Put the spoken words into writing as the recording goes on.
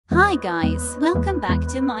Hi guys, welcome back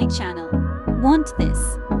to my channel. Want this?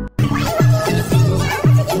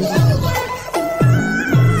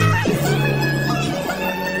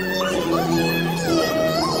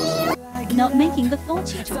 Not making the full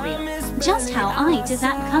tutorial, just how I do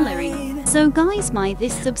that coloring. So guys,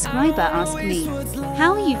 this subscriber asked me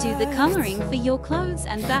how you do the coloring for your clothes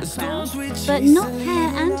and background, but not hair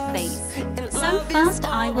and face. So first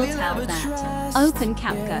I will tell that. Open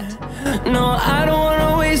Capcut. No, I don't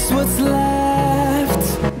wanna waste what's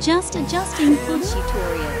left. Just adjusting full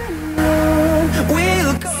tutorial.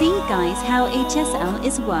 See guys how HSL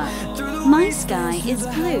is worked. My sky is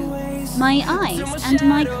blue. My eyes and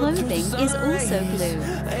my clothing is also blue.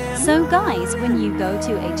 So guys, when you go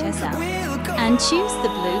to HSL and choose the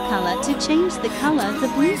blue color to change the color, the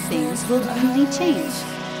blue things will only change.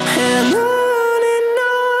 And on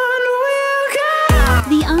we'll go.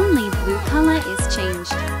 The only blue color is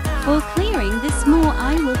changed. For clearing this more,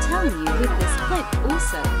 I will tell you with this clip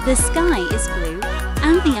also. The sky is blue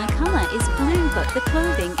and the eye color is blue, but the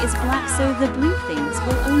clothing is black, so the blue things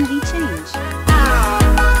will only change.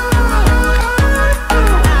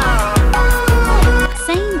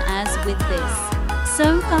 Same as with this.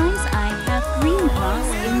 So guys, I have green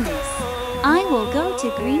grass in this. I will go to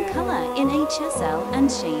green color in HSL and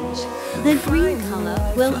change. The green color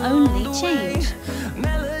will only change.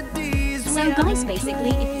 So guys, basically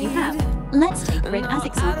if you have, let's take red as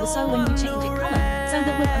example, so when you change it color, so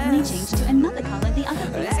that will only change to another color, the other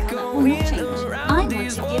things color will not change. I want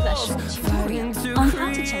to give a short tutorial on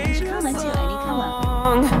how to change color to any color.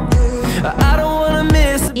 I don't wanna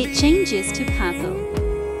miss. It changes to purple,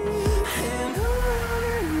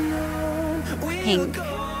 pink,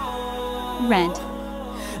 red,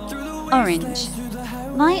 orange.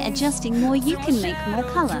 By adjusting more, you can make more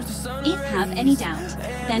color. If have any doubt,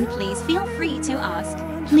 then please feel free to ask.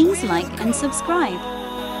 Please like and subscribe.